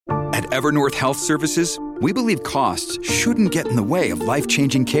At Evernorth Health Services, we believe costs shouldn't get in the way of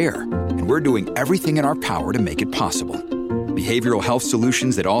life-changing care, and we're doing everything in our power to make it possible. Behavioral health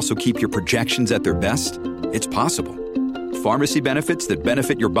solutions that also keep your projections at their best? It's possible. Pharmacy benefits that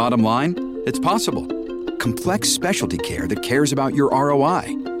benefit your bottom line? It's possible. Complex specialty care that cares about your ROI?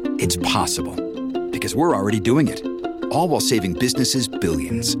 It's possible. Because we're already doing it. All while saving businesses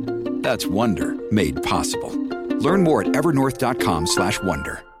billions. That's Wonder made possible. Learn more at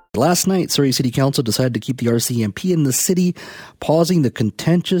evernorth.com/wonder. Last night, Surrey City Council decided to keep the RCMP in the city, pausing the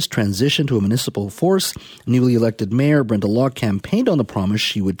contentious transition to a municipal force. Newly elected Mayor Brenda Locke campaigned on the promise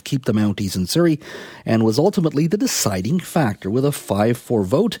she would keep the Mounties in Surrey and was ultimately the deciding factor with a 5-4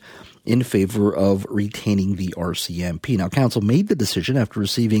 vote in favor of retaining the RCMP. Now, Council made the decision after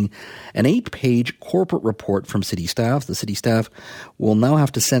receiving an 8-page corporate report from city staff. The city staff will now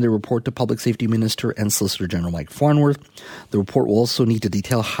have to send a report to Public Safety Minister and Solicitor General Mike Farnworth. The report will also need to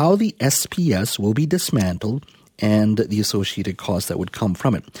detail how the SPS will be dismantled and the associated costs that would come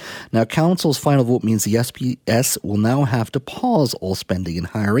from it. Now, Council's final vote means the SPS will now have to pause all spending and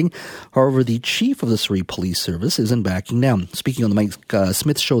hiring. However, the chief of the Surrey Police Service isn't backing down. Speaking on the Mike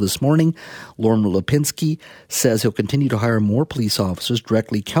Smith show this morning, Lorne Lipinski says he'll continue to hire more police officers,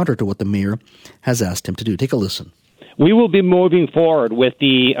 directly counter to what the mayor has asked him to do. Take a listen. We will be moving forward with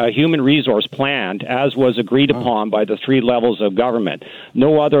the human resource plan as was agreed upon by the 3 levels of government.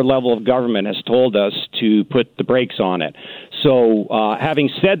 No other level of government has told us to put the brakes on it. So having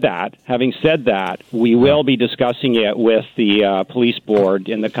said that, we will be discussing it with the police board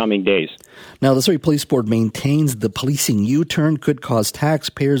in the coming days. Now, the Surrey Police Board maintains the policing U-turn could cost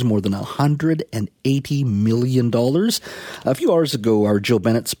taxpayers more than $180 million. A few hours ago, our Jill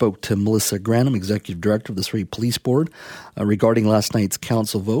Bennett spoke to Melissa Granum, Executive Director of the Surrey Police Board, regarding last night's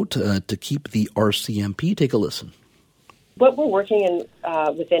council vote to keep the RCMP. Take a listen. What we're working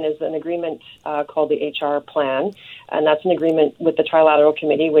within is an agreement called the HR plan, and that's an agreement with the Trilateral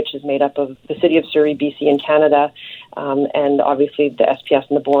Committee, which is made up of the City of Surrey, BC, and Canada, and obviously the SPS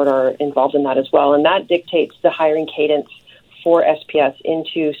and the board are involved in that as well, and that dictates the hiring cadence for SPS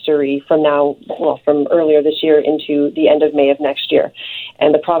into Surrey from earlier this year into the end of May of next year.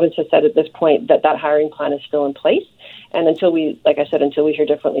 And the province has said at this point that hiring plan is still in place, and until we hear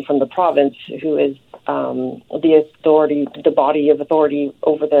differently from the province, who is the authority, the body of authority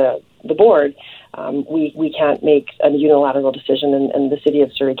over the board, we can't make a unilateral decision, and the City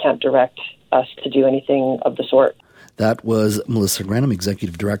of Surrey can't direct us to do anything of the sort. That was Melissa Granum,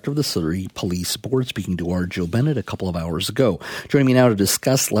 Executive Director of the Surrey Police Board, speaking to our Jill Bennett a couple of hours ago. Joining me now to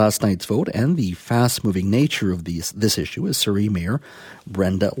discuss last night's vote and the fast-moving nature of this issue is Surrey Mayor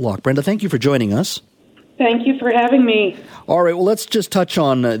Brenda Locke. Brenda, thank you for joining us. Thank you for having me. All right, well, let's just touch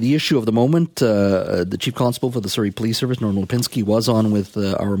on the issue of the moment. The Chief Constable for the Surrey Police Service, Norman Lipinski, was on with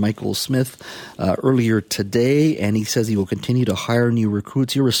our Michael Smith earlier today, and he says he will continue to hire new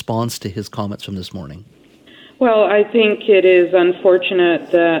recruits. Your response to his comments from this morning? Well, I think it is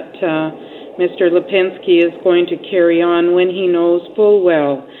unfortunate that Mr. Lipinski is going to carry on when he knows full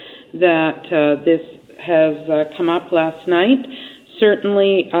well that this has come up last night.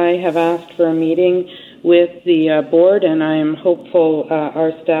 Certainly, I have asked for a meeting with the board, and I am hopeful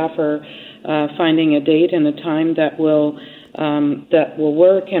our staff are finding a date and a time that will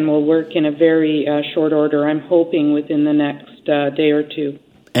work, and will work in a very short order. I'm hoping within the next day or two.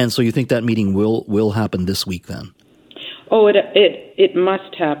 And so you think that meeting will happen this week then? Oh, it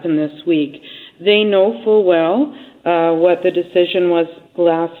must happen this week. They know full well what the decision was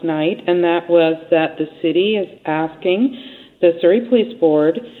last night, and that was that the city is asking the Surrey Police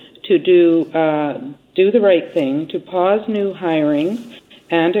Board to do the right thing, to pause new hirings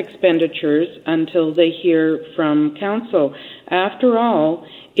and expenditures until they hear from council. After all,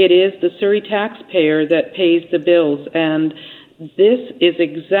 it is the Surrey taxpayer that pays the bills, and this is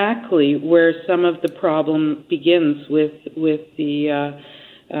exactly where some of the problem begins with the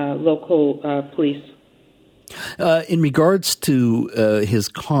local police. In regards to his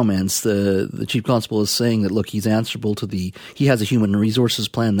comments, the Chief Constable is saying that, look, he's answerable to he has a human resources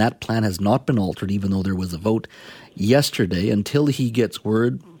plan. That plan has not been altered, even though there was a vote yesterday. Until he gets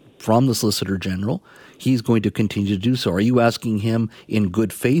word from the Solicitor General, he's going to continue to do so. Are you asking him in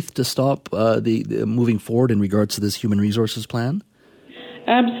good faith to stop the moving forward in regards to this human resources plan?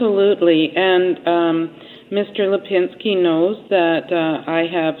 Absolutely. And Mr. Lipinski knows that I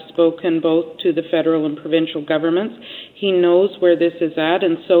have spoken both to the federal and provincial governments. He knows where this is at,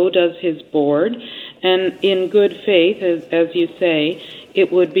 and so does his board. And in good faith, as you say,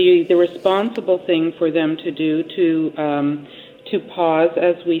 it would be the responsible thing for them to do to pause,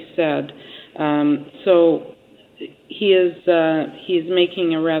 as we said. So he's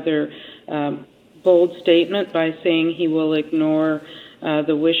making a rather bold statement by saying he will ignore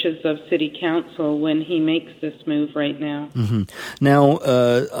the wishes of City Council when he makes this move right now. Mm-hmm. Now,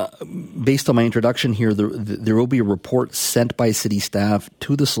 based on my introduction here, there will be a report sent by City staff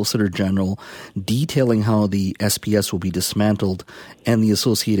to the Solicitor General detailing how the SPS will be dismantled and the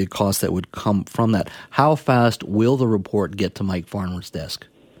associated costs that would come from that. How fast will the report get to Mike Farnworth's desk?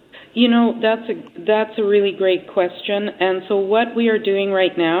 You know, that's a really great question. And so what we are doing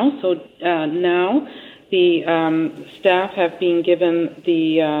right now, now the staff have been given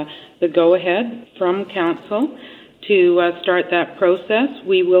the go-ahead from Council to start that process.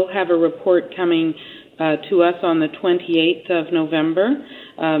 We will have a report coming to us on the 28th of November.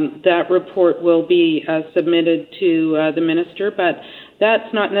 That report will be submitted to the Minister, but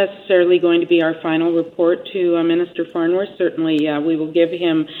that's not necessarily going to be our final report to Minister Farnworth. Certainly, we will give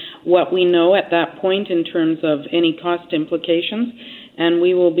him what we know at that point in terms of any cost implications, and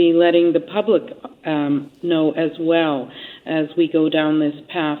we will be letting the public know as well as we go down this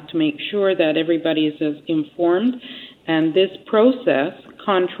path to make sure that everybody is as informed. And this process,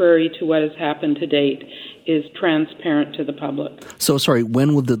 contrary to what has happened to date, is transparent to the public. So, sorry,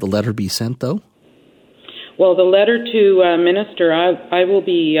 when will the letter be sent, though? Well, the letter to Minister, I will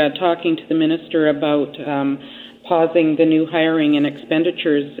be talking to the Minister about pausing the new hiring and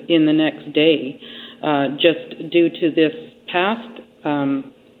expenditures in the next day, just due to this past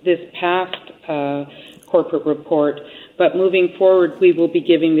corporate report. But moving forward, we will be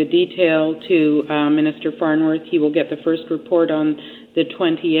giving the detail to Minister Farnworth. He will get the first report on the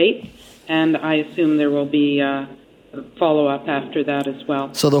 28th, and I assume there will be follow-up after that as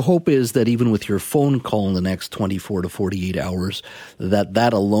well. So the hope is that even with your phone call in the next 24 to 48 hours,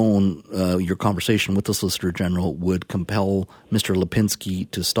 that alone, your conversation with the Solicitor General, would compel Mr. Lipinski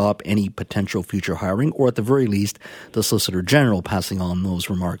to stop any potential future hiring, or at the very least, the Solicitor General passing on those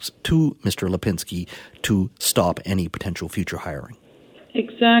remarks to Mr. Lipinski to stop any potential future hiring.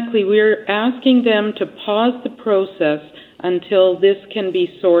 Exactly. We're asking them to pause the process until this can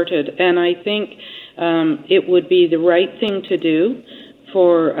be sorted, and I think it would be the right thing to do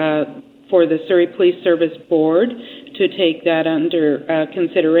for the Surrey Police Service Board to take that under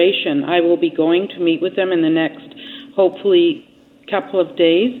consideration. I will be going to meet with them in the next, hopefully, couple of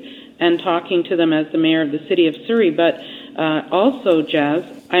days and talking to them as the Mayor of the City of Surrey. But also, Jazz,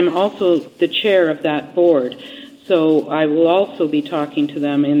 I'm also the chair of that board. So I will also be talking to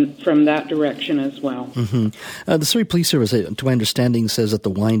them from that direction as well. Mm-hmm. The Surrey Police Service, to my understanding, says that the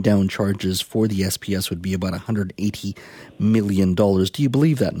wind-down charges for the SPS would be about $180 million. Do you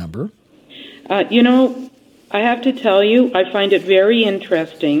believe that number? I have to tell you, I find it very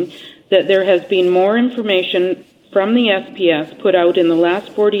interesting that there has been more information from the SPS put out in the last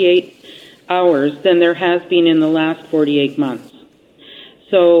 48 hours than there has been in the last 48 months.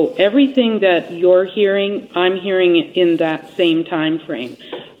 So everything that you're hearing, I'm hearing in that same time frame.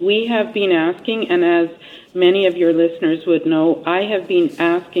 We have been asking, and as many of your listeners would know, I have been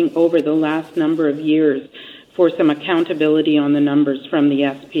asking over the last number of years for some accountability on the numbers from the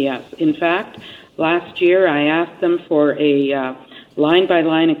SPS. In fact, last year I asked them for a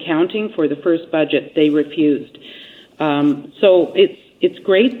line-by-line accounting for the first budget. They refused. So it's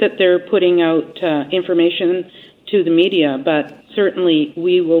great that they're putting out information to the media, but certainly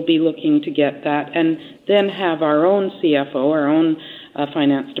we will be looking to get that and then have our own CFO, our own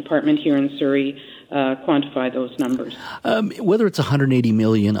finance department here in Surrey, quantify those numbers. Whether it's $180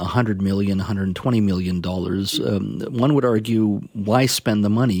 million, $100 million, $120 million, one would argue, why spend the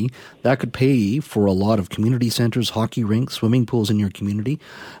money? That could pay for a lot of community centers, hockey rinks, swimming pools in your community.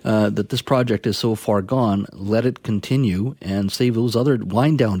 That this project is so far gone, let it continue and save those other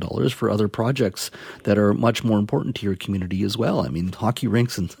wind-down dollars for other projects that are much more important to your community as well. I mean, hockey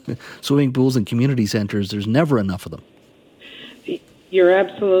rinks and swimming pools and community centers, there's never enough of them. You're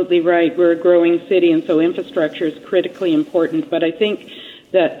absolutely right. We're a growing city, and so infrastructure is critically important. But I think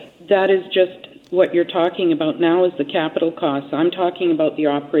that is just what you're talking about now is the capital costs. I'm talking about the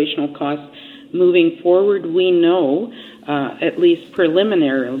operational costs. Moving forward, we know, at least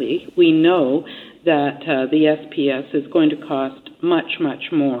preliminarily, we know that the SPS is going to cost much,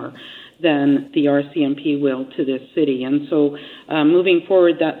 much more than the RCMP will to this city. And so moving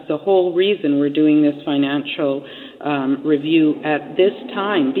forward, that's the whole reason we're doing this financial review at this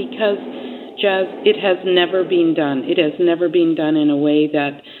time, because, Jazz, it has never been done. It has never been done in a way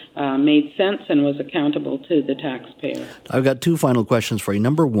that made sense and was accountable to the taxpayer. I've got two final questions for you.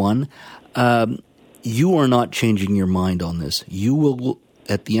 Number one, you are not changing your mind on this. You will,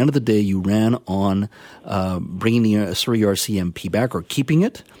 at the end of the day, you ran on bringing the Surrey RCMP back or keeping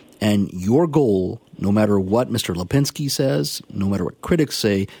it, And your goal, no matter what Mr. Lipinski says, no matter what critics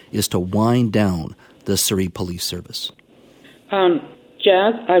say, is to wind down the Surrey Police Service.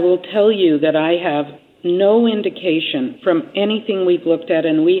 Jazz, I will tell you that I have no indication from anything we've looked at,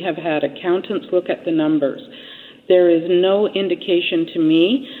 and we have had accountants look at the numbers. There is no indication to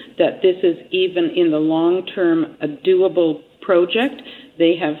me that this is even in the long term a doable project.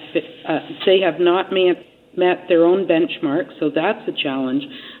 They have not met their own benchmark, so that's a challenge.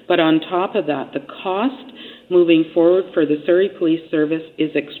 But on top of that, the cost moving forward for the Surrey Police Service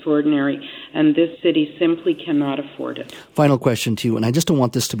is extraordinary, and this city simply cannot afford it. Final question to you, and I just don't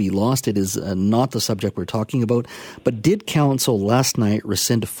want this to be lost. It is not the subject we're talking about, but did Council last night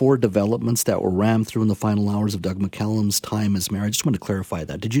rescind 4 developments that were rammed through in the final hours of Doug McCallum's time as mayor? I just want to clarify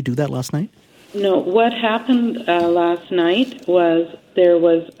that. Did you do that last night? No, what happened last night was there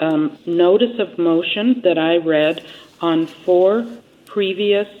was notice of motion that I read on 4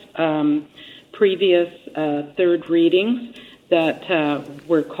 previous third readings that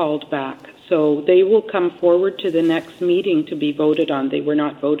were called back. So they will come forward to the next meeting to be voted on. They were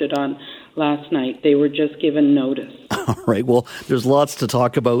not voted on last night. They were just given notice. All right. Well, there's lots to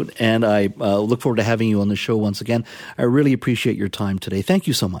talk about, and I look forward to having you on the show once again. I really appreciate your time today. Thank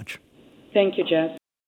you so much. Thank you, Jess.